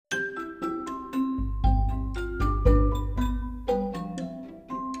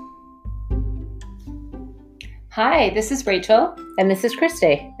Hi, this is Rachel, And this is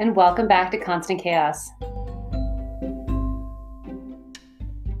Christy. and welcome back to Constant Chaos.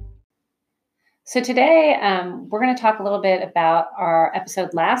 So today, we're going to talk a little bit about our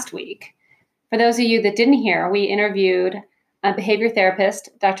episode last week. For those of you that didn't hear, we interviewed a behavior therapist,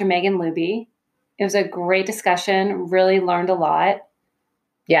 Dr. Meghan Luby. It was a great discussion, really learned a lot.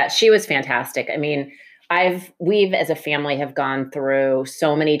 Yeah, she was fantastic. I mean, we've as a family have gone through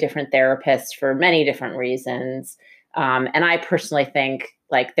so many different therapists for many different reasons. And I personally think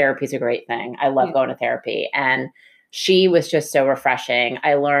like therapy is a great thing. I love going to therapy. And she was just so refreshing.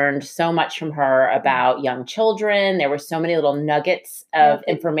 I learned so much from her about young children. There were so many little nuggets of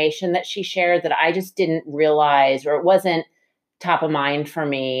information that she shared that I just didn't realize, or it wasn't top of mind for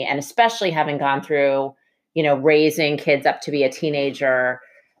me. And especially having gone through, raising kids up to be a teenager.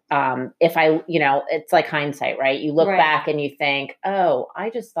 It's like hindsight, right? You look back and you think, oh, I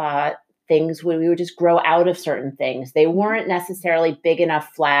just thought we would just grow out of certain things. They weren't necessarily big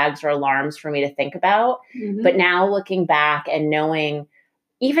enough flags or alarms for me to think about. Mm-hmm. But now looking back and knowing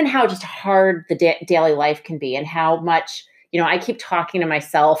even how just hard the daily life can be and how much, I keep talking to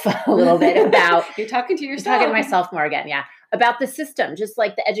myself a little bit about. You're talking to yourself. Talking to myself more again. Yeah. About the system, just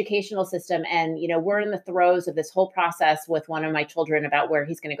like the educational system. And, we're in the throes of this whole process with one of my children about where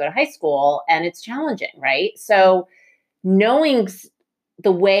he's going to go to high school. And it's challenging, right? So knowing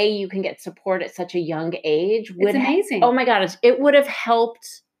the way you can get support at such a young age it's amazing. Oh my God, it would have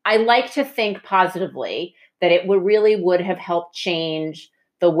helped. I like to think positively that it would have helped change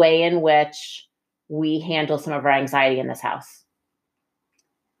the way in which we handle some of our anxiety in this house.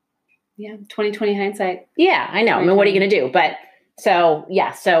 Yeah, 2020 hindsight. Yeah, I know. I mean, what are you going to do? But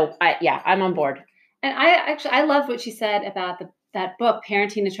I'm on board. And I love what she said about that book,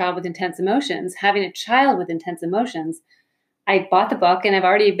 Parenting a Child with Intense Emotions, having a child with intense emotions. I bought the book and I've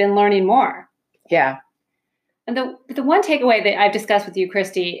already been learning more. Yeah. And the one takeaway that I've discussed with you,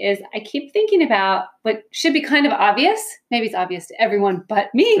 Christy, is I keep thinking about what should be kind of obvious. Maybe it's obvious to everyone but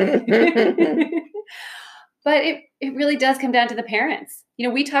me. But it really does come down to the parents.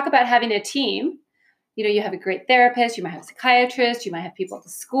 We talk about having a team. You have a great therapist, you might have a psychiatrist, you might have people at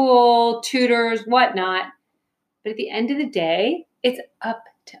the school, tutors, whatnot. But at the end of the day, it's up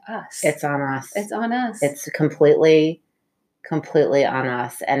to us. It's on us. It's on us. It's completely on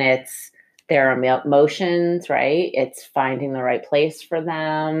us. And it's their emotions, right? It's finding the right place for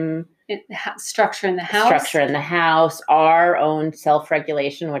them. Structure in the house. Our own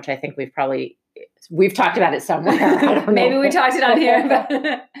self-regulation, which I think we've talked about it somewhere. Maybe we talked it on here.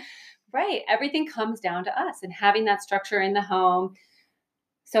 But right. Everything comes down to us and having that structure in the home.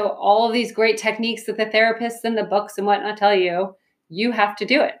 So all of these great techniques that the therapists and the books and whatnot tell you, you have to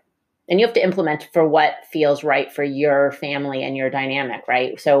do it. And you have to implement for what feels right for your family and your dynamic,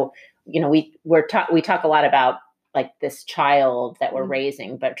 right? So, we talk a lot about like this child that we're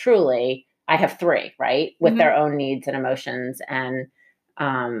raising, but truly I have three, right? With their own needs and emotions, and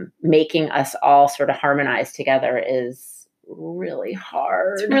making us all sort of harmonize together is really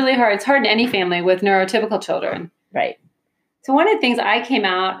hard. It's really hard. It's hard in any family with neurotypical children. Right. So one of the things I came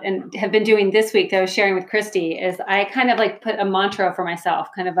out and have been doing this week that I was sharing with Christy is I kind of like put a mantra for myself,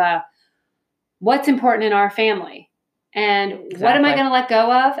 kind of what's important in our family and what am I going to let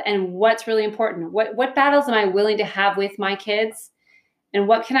go of and what's really important? What battles am I willing to have with my kids and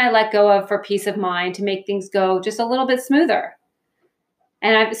what can I let go of for peace of mind to make things go just a little bit smoother?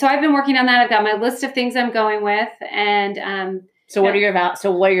 And I've been working on that. I've got my list of things I'm going with. And so what are your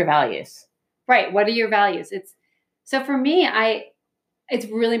values? Right. What are your values? So for me, it's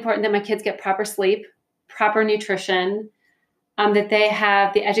really important that my kids get proper sleep, proper nutrition, that they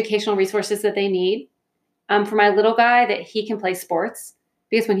have the educational resources that they need. For my little guy, that he can play sports,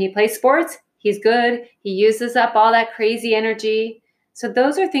 because when he plays sports, he's good. He uses up all that crazy energy. So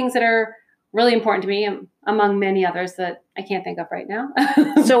those are things that are really important to me, among many others that I can't think of right now.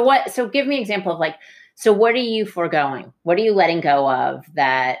 So give me an example of so what are you foregoing? What are you letting go of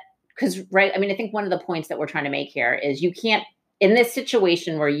that? Because, right, I mean, I think one of the points that we're trying to make here is you can't, in this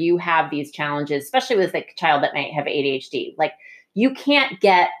situation where you have these challenges, especially with a child that might have ADHD, like you can't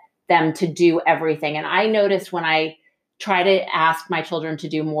get them to do everything. And I notice when I try to ask my children to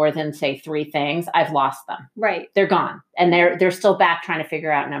do more than say 3 things, I've lost them. Right. They're gone. And they're still back trying to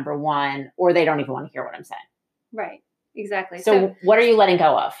figure out number 1, or they don't even want to hear what I'm saying. Right. Exactly. So what are you letting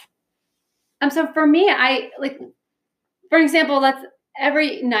go of? So for me, for example,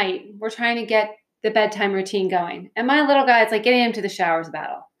 every night we're trying to get the bedtime routine going. And my little guy, it's like getting him to the shower is a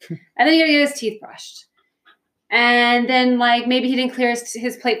battle. And then you got to get his teeth brushed. And then maybe he didn't clear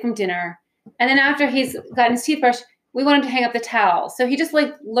his plate from dinner. And then after he's gotten his teeth brushed, we want him to hang up the towel. So he just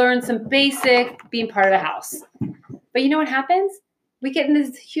like learned some basic being part of the house. But you know what happens? We get in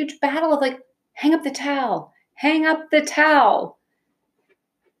this huge battle of like, hang up the towel, hang up the towel,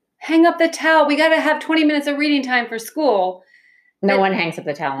 hang up the towel. We got to have 20 minutes of reading time for school. No one hangs up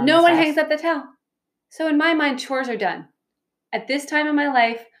the towel. No one hangs up the towel. So in my mind, chores are done at this time in my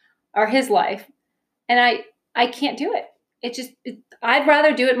life or his life. And I can't do it. I'd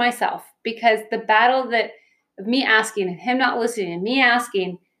rather do it myself, because the battle that of me asking and him not listening and me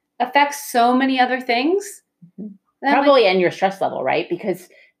asking affects so many other things. Probably and your stress level, right? Because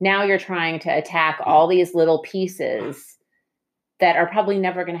now you're trying to attack all these little pieces that are probably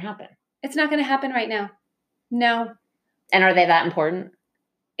never going to happen. It's not going to happen right now. No. And are they that important?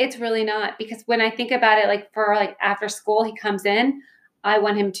 It's really not, because when I think about it, like for like after school, he comes in, I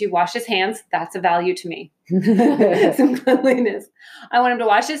want him to wash his hands. That's a value to me. Some cleanliness. I want him to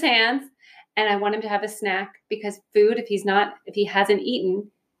wash his hands, and I want him to have a snack, because food, if he hasn't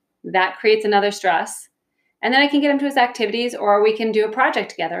eaten, that creates another stress. And then I can get him to his activities, or we can do a project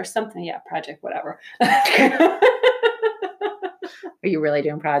together or something. Yeah, project, whatever. Are you really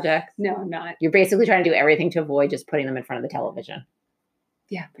doing projects? No, I'm not. You're basically trying to do everything to avoid just putting them in front of the television.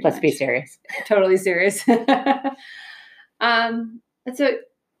 Yeah. Let's be serious. Totally serious. And so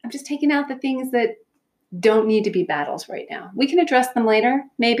I'm just taking out the things that don't need to be battles right now. We can address them later,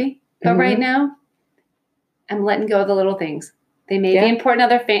 maybe. But right now, I'm letting go of the little things. They may be important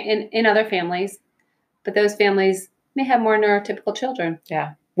in other families, but those families may have more neurotypical children.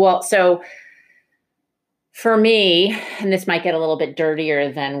 Yeah. Well, so for me, and this might get a little bit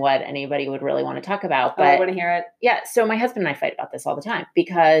dirtier than what anybody would really want to talk about, but I want to hear it. Yeah. So my husband and I fight about this all the time,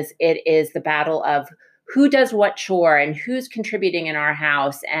 because it is the battle of who does what chore and who's contributing in our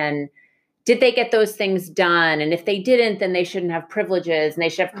house, and did they get those things done? And if they didn't, then they shouldn't have privileges and they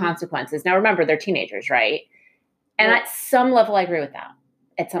should have consequences. Now, remember, they're teenagers, right? And at some level, I agree with that.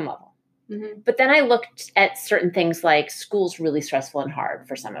 At some level. Mm-hmm. But then I looked at certain things like school's really stressful and hard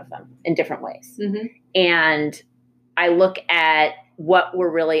for some of them in different ways. Mm-hmm. And I look at what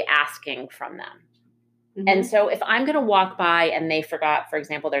we're really asking from them. Mm-hmm. And so if I'm going to walk by and they forgot, for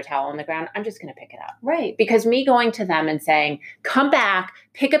example, their towel on the ground, I'm just going to pick it up. Right. Because me going to them and saying, come back,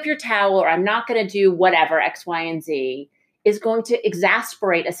 pick up your towel, or I'm not going to do whatever, X, Y, and Z, is going to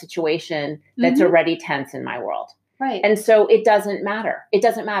exasperate a situation that's already tense in my world. Right. And so it doesn't matter. It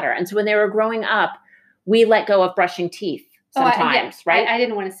doesn't matter. And so when they were growing up, we let go of brushing teeth sometimes, right? I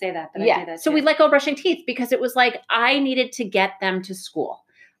didn't want to say that, but I did that too. So we let go of brushing teeth because it was like, I needed to get them to school.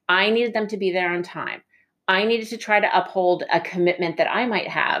 I needed them to be there on time. I needed to try to uphold a commitment that I might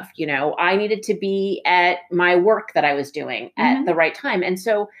have. You know, I needed to be at my work that I was doing at the right time. And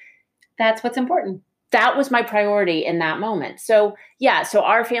so that's what's important. That was my priority in that moment. So yeah, so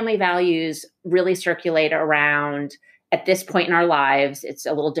our family values really circulate around, at this point in our lives, it's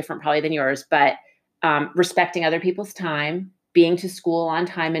a little different probably than yours, but respecting other people's time, being to school on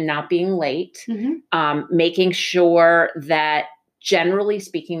time and not being late, making sure that generally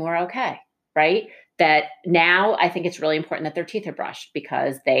speaking, we're okay, right? That now I think it's really important that their teeth are brushed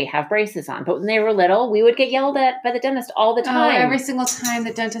because they have braces on. But when they were little, we would get yelled at by the dentist all the time. Oh, every single time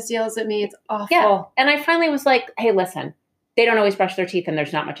the dentist yells at me, it's awful. Yeah. And I finally was like, hey, listen, they don't always brush their teeth and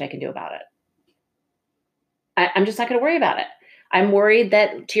there's not much I can do about it. I'm just not going to worry about it. I'm worried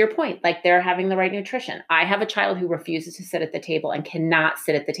that, to your point, like they're having the right nutrition. I have a child who refuses to sit at the table and cannot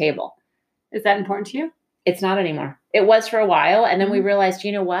sit at the table. Is that important to you? It's not anymore. It was for a while. And then we realized,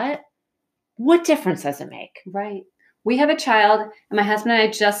 you know what? What difference does it make? Right. We have a child, and my husband and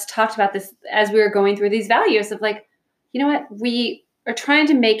I just talked about this as we were going through these values of like, you know what? We are trying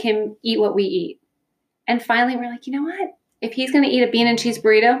to make him eat what we eat. And finally, we're like, you know what? If he's going to eat a bean and cheese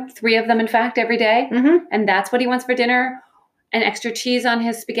burrito, 3 of them, in fact, every day, and that's what he wants for dinner, and extra cheese on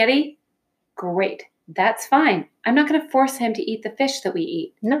his spaghetti, great. That's fine. I'm not going to force him to eat the fish that we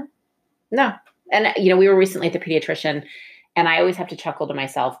eat. No. And, you know, we were recently at the pediatrician, and I always have to chuckle to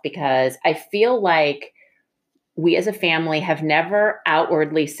myself because I feel like we as a family have never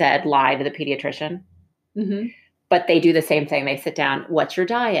outwardly said lie to the pediatrician, but they do the same thing. They sit down. What's your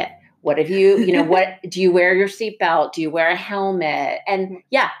diet? What have you what do you wear your seatbelt? Do you wear a helmet? And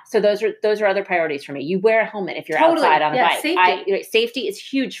so those are other priorities for me. You wear a helmet if you're outside on a bike. Safety is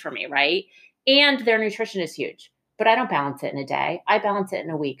huge for me, right? And their nutrition is huge, but I don't balance it in a day. I balance it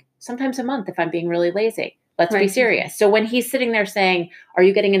in a week, sometimes a month if I'm being really lazy. Let's be serious. So when he's sitting there saying, are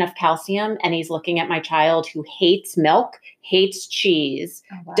you getting enough calcium? And he's looking at my child who hates milk, hates cheese,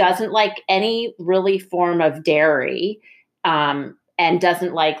 doesn't like any really form of dairy, and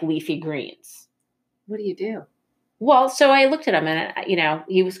doesn't like leafy greens. What do you do? Well, so I looked at him and,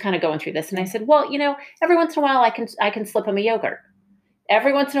 he was kind of going through this and I said, well, every once in a while I can slip him a yogurt.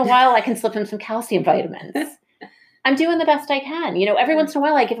 Every once in a while I can slip him some calcium vitamins. I'm doing the best I can. Every once in a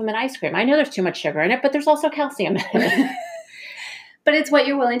while I give him an ice cream. I know there's too much sugar in it, but there's also calcium in it. But it's what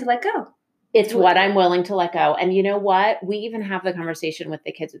you're willing to let go. It's what I'm willing to let go. And you know what? We even have the conversation with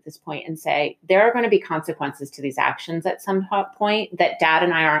the kids at this point and say, there are going to be consequences to these actions at some point that Dad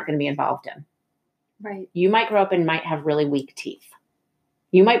and I aren't going to be involved in. Right. You might grow up and might have really weak teeth.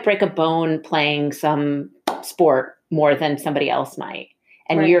 You might break a bone playing some sport more than somebody else might.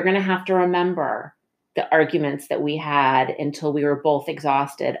 And you're going to have to remember the arguments that we had until we were both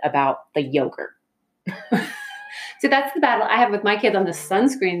exhausted about the yogurt. So that's the battle I have with my kids on the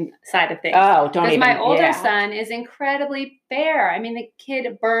sunscreen side of things. Oh, don't even. Because my older son is incredibly fair. I mean, the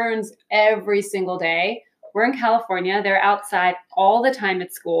kid burns every single day. We're in California. They're outside all the time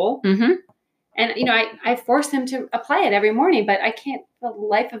at school. Mm-hmm. And, I force him to apply it every morning, but I can't, for the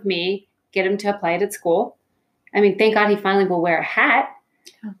life of me, get him to apply it at school. I mean, thank God he finally will wear a hat.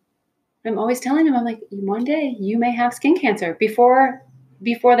 Yeah. I'm always telling him, I'm like, one day you may have skin cancer. Before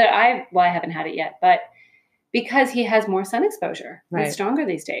that, I haven't had it yet, but because he has more sun exposure. Right. He's stronger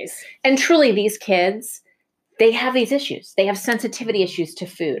these days. And truly, these kids, they have these issues. They have sensitivity issues to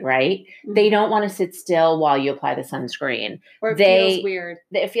food, right? Mm-hmm. They don't want to sit still while you apply the sunscreen. Or it feels weird.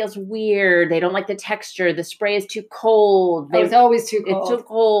 It feels weird. They don't like the texture. The spray is too cold. It's always too cold. It's too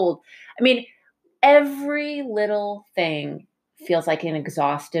cold. I mean, every little thing feels like an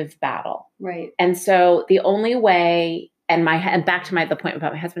exhaustive battle. Right. And so the only way... And back to the point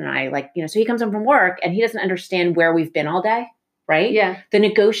about my husband and I, so he comes home from work and he doesn't understand where we've been all day, right? Yeah. The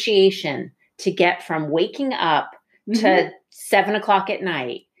negotiation to get from waking up to 7:00 at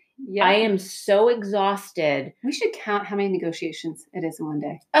night. Yeah. I am so exhausted. We should count how many negotiations it is in one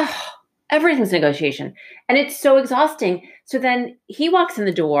day. Oh, everything's negotiation. And it's so exhausting. So then he walks in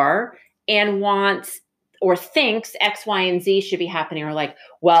the door and wants or thinks X, Y, and Z should be happening, or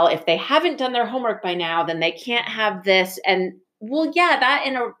well, if they haven't done their homework by now, then they can't have this. And well, yeah, that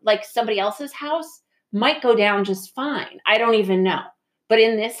in somebody else's house might go down just fine. I don't even know. But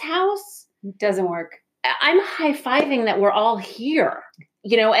in this house, it doesn't work. I'm high-fiving that we're all here,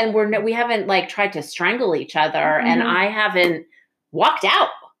 and we haven't tried to strangle each other, and I haven't walked out.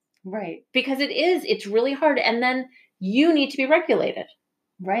 Right. Because it's really hard. And then you need to be regulated.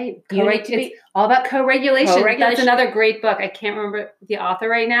 Right. It's all about co-regulation. That's another great book. I can't remember the author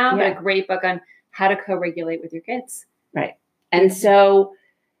right now, but a great book on how to co-regulate with your kids. Right. And so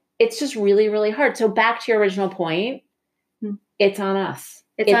it's just really, really hard. So back to your original point, it's on us.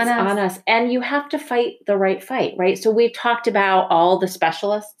 It's on us. And you have to fight the right fight, right? So we've talked about all the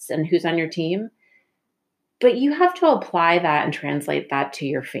specialists and who's on your team, but you have to apply that and translate that to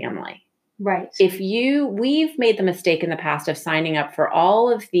your family. Right. We've made the mistake in the past of signing up for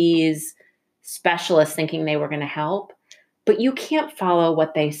all of these specialists thinking they were going to help, but you can't follow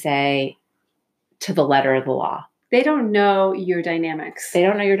what they say to the letter of the law. They don't know your dynamics. They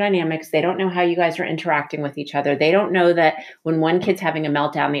don't know how you guys are interacting with each other. They don't know that when one kid's having a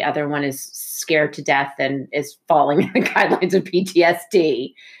meltdown, the other one is scared to death and is falling in the guidelines of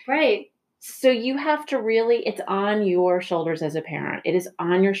PTSD. Right. So you have to it's on your shoulders as a parent. It is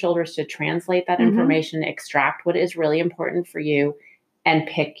on your shoulders to translate that information, extract what is really important for you, and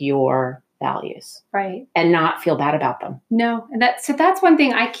pick your values. Right. And not feel bad about them. No. And that's one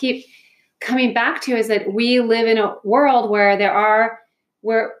thing I keep coming back to, is that we live in a world where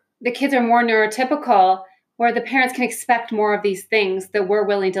the kids are more neurotypical, where the parents can expect more of these things that we're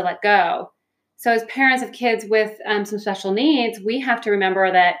willing to let go. So as parents of kids with some special needs, we have to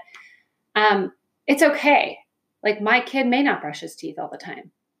remember that it's okay. My kid may not brush his teeth all the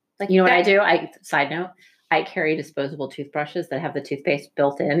time. What I do? Side note, I carry disposable toothbrushes that have the toothpaste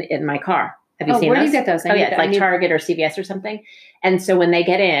built in my car. Have you seen where those? Do you get those? It's Target or CVS or something. And so when they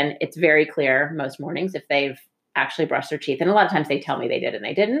get in, it's very clear most mornings if they've actually brushed their teeth. And a lot of times they tell me they did and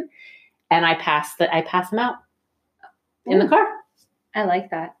they didn't. And I pass them out in the car. I like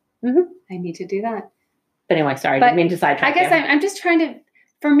that. Mm-hmm. I need to do that. But anyway, sorry, I didn't mean to sidetrack. I guess I'm just trying to.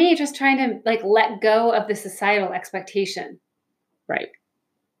 For me, just trying to let go of the societal expectation. Right.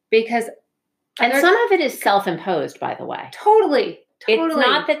 Because. And some of it is self-imposed, by the way. Totally. It's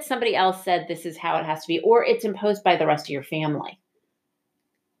not that somebody else said this is how it has to be, or it's imposed by the rest of your family.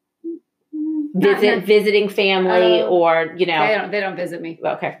 Visiting family, or, They don't visit me.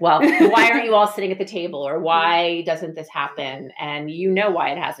 Okay. Well, why aren't you all sitting at the table, or why doesn't this happen? And why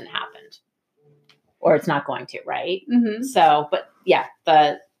it hasn't happened. Or it's not going to, right? Mm-hmm. So, but yeah,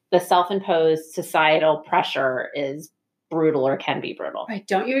 the self-imposed societal pressure is brutal or can be brutal. Right.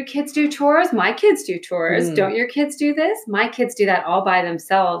 Don't your kids do chores? My kids do chores. Don't your kids do this? My kids do that all by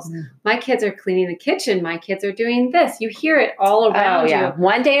themselves. My kids are cleaning the kitchen. My kids are doing this. You hear it all around you.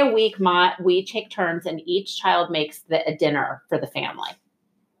 One day a week, we take turns and each child makes a dinner for the family.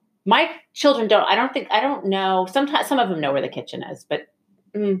 My children I don't know. Sometimes some of them know where the kitchen is, but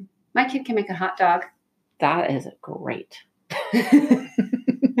my kid can make a hot dog. That is great.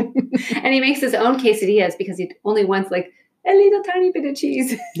 And he makes his own quesadillas because he only wants like a little tiny bit of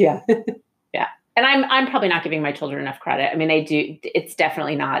cheese. Yeah. Yeah. And I'm probably not giving my children enough credit. I mean, it's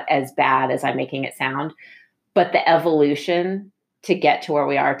definitely not as bad as I'm making it sound, but the evolution to get to where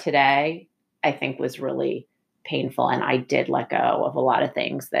we are today, I think was really painful. And I did let go of a lot of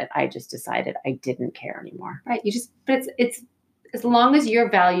things that I just decided I didn't care anymore. Right. But it's as long as your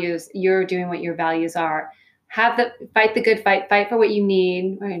values, you're doing what your values are, fight the good fight for what you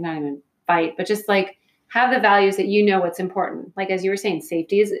need, or not even fight, but just like have the values that you know what's important. Like, as you were saying,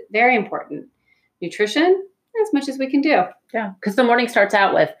 safety is very important. Nutrition, as much as we can do. Yeah. Because the morning starts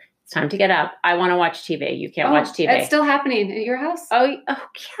out with, it's time to get up. I want to watch TV. You can't watch TV. It's still happening at your house? Oh,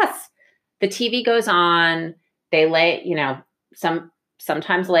 yes. The TV goes on. They lay,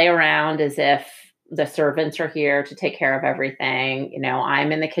 sometimes lay around as if the servants are here to take care of everything.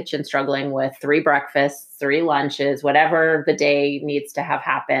 I'm in the kitchen struggling with 3 breakfasts, 3 lunches, whatever the day needs to have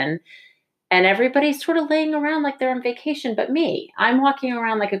happen. And everybody's sort of laying around like they're on vacation, but me, I'm walking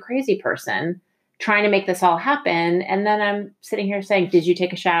around like a crazy person trying to make this all happen. And then I'm sitting here saying, did you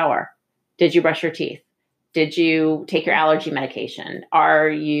take a shower? Did you brush your teeth? Did you take your allergy medication?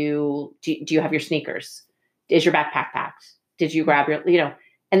 Do you have your sneakers? Is your backpack packed? Did you grab your,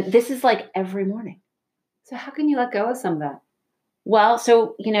 and this is like every morning. So how can you let go of some of that? Well,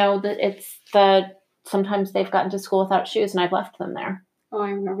 so, sometimes they've gotten to school without shoes and I've left them there. Oh, I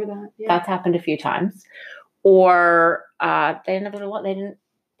remember that. Yeah. That's happened a few times. Or they didn't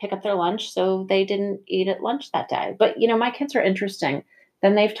pick up their lunch, so they didn't eat at lunch that day. But, my kids are interesting.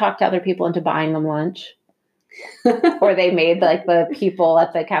 Then they've talked to other people into buying them lunch. Or they made like the people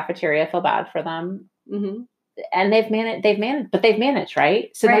at the cafeteria feel bad for them. Mm-hmm. And they've managed,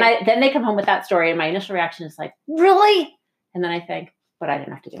 right? So right. Then they come home with that story, and my initial reaction is like, really? And then I think, but I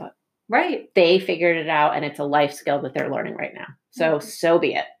didn't have to do it. Right. They figured it out, and it's a life skill that they're learning right now. So, so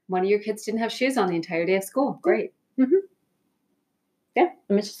be it. One of your kids didn't have shoes on the entire day of school. Great. Mm-hmm. Yeah.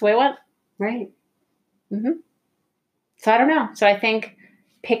 I mean, it's just the way it went. Right. Mm-hmm. So I don't know. So I think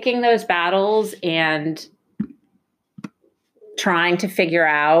picking those battles and trying to figure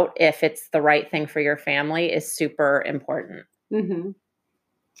out if it's the right thing for your family is super important. Mm-hmm.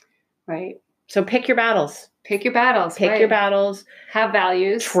 Right. So pick your battles. Pick your battles. Pick your battles. Have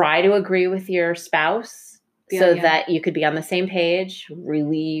values. Try to agree with your spouse that you could be on the same page.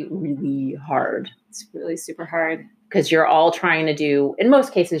 Really, really hard. It's really super hard. Because you're all trying to do, in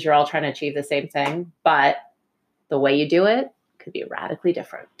most cases, you're all trying to achieve the same thing. But the way you do it could be radically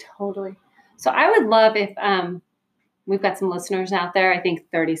different. Totally. So I would love if we've got some listeners out there. I think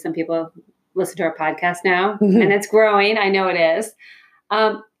 30-some people listen to our podcast now, and it's growing. I know it is.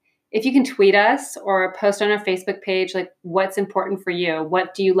 If you can tweet us or post on our Facebook page, like what's important for you?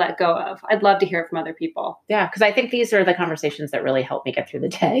 What do you let go of? I'd love to hear it from other people. Yeah, because I think these are the conversations that really help me get through the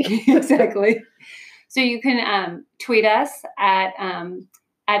day. Exactly. So you can tweet us at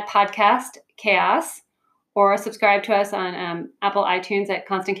Podcast Chaos, or subscribe to us on Apple iTunes at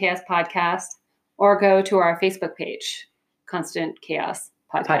Constant Chaos Podcast, or go to our Facebook page, Constant Chaos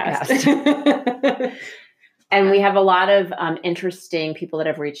Podcast. And we have a lot of interesting people that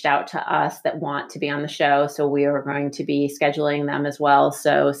have reached out to us that want to be on the show. So we are going to be scheduling them as well.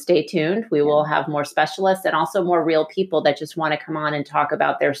 So stay tuned. We will have more specialists and also more real people that just want to come on and talk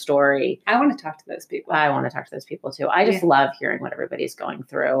about their story. I want to talk to those people. I want to talk to those people too. I just love hearing what everybody's going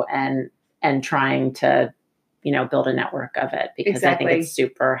through and trying to, build a network of it, because I think it's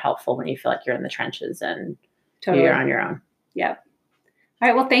super helpful when you feel like you're in the trenches and you're on your own. Yep. All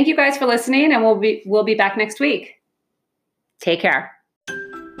right. Well, thank you guys for listening, and we'll be back next week. Take care.